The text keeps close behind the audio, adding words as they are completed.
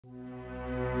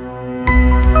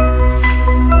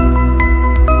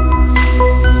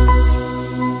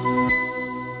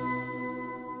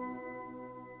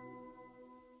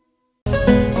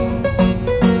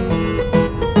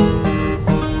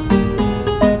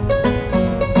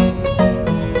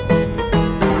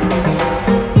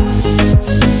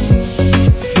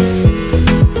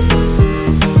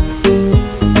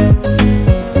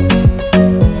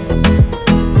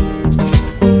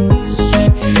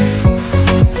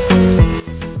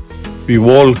We've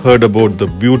all heard about the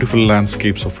beautiful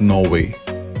landscapes of Norway,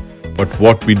 but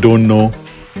what we don't know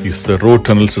is the road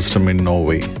tunnel system in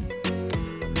Norway.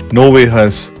 Norway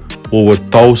has over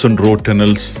 1,000 road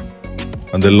tunnels,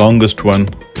 and the longest one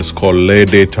is called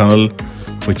Lærdal Tunnel,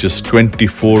 which is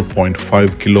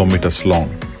 24.5 kilometers long.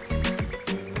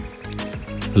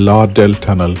 Lærdal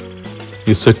Tunnel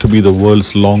is said to be the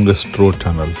world's longest road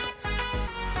tunnel.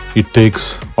 It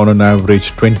takes on an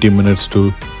average 20 minutes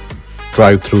to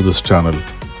drive through this tunnel.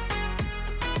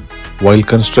 While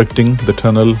constructing the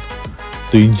tunnel,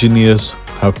 the engineers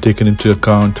have taken into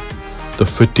account the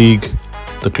fatigue,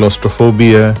 the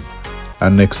claustrophobia,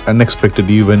 and unexpected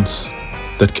events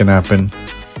that can happen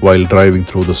while driving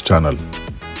through this tunnel.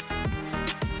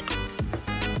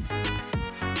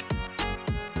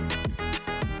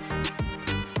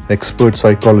 Expert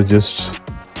psychologists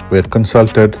were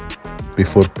consulted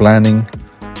before planning,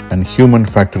 and human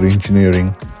factor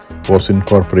engineering was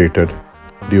incorporated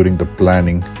during the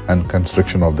planning and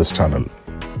construction of this tunnel.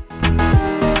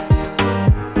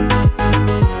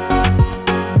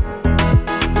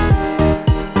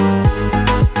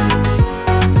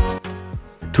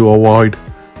 To avoid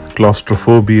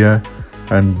claustrophobia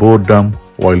and boredom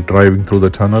while driving through the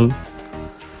tunnel,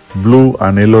 blue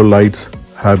and yellow lights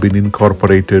have been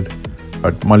incorporated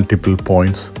at multiple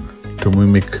points to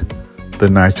mimic the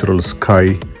natural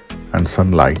sky and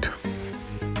sunlight.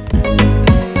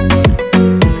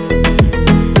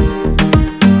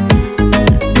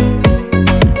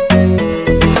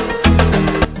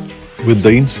 With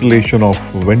the installation of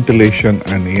ventilation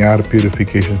and air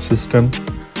purification system,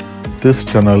 this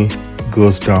tunnel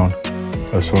goes down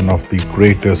as one of the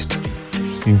greatest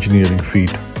engineering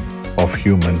feat of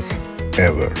humans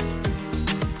ever.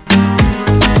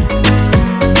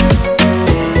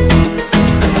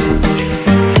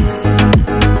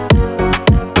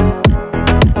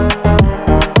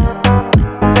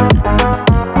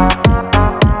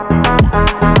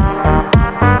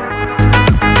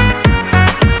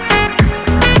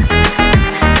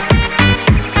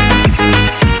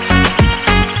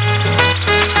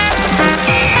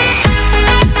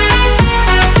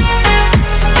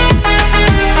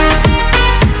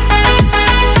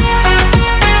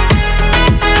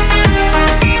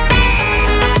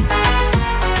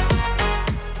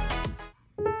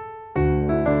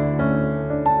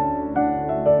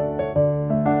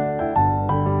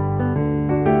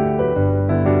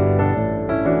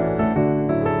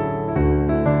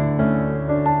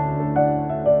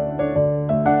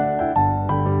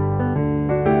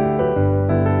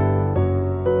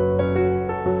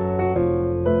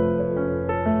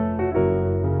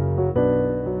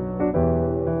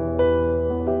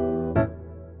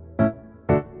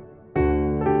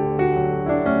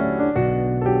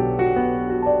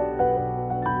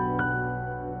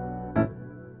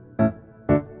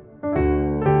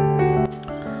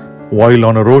 While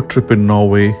on a road trip in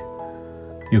Norway,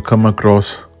 you come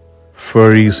across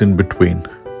ferries in between.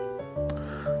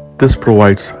 This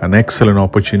provides an excellent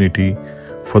opportunity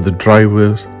for the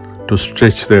drivers to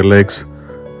stretch their legs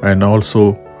and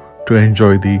also to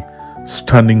enjoy the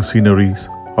stunning sceneries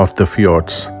of the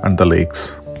fjords and the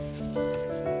lakes.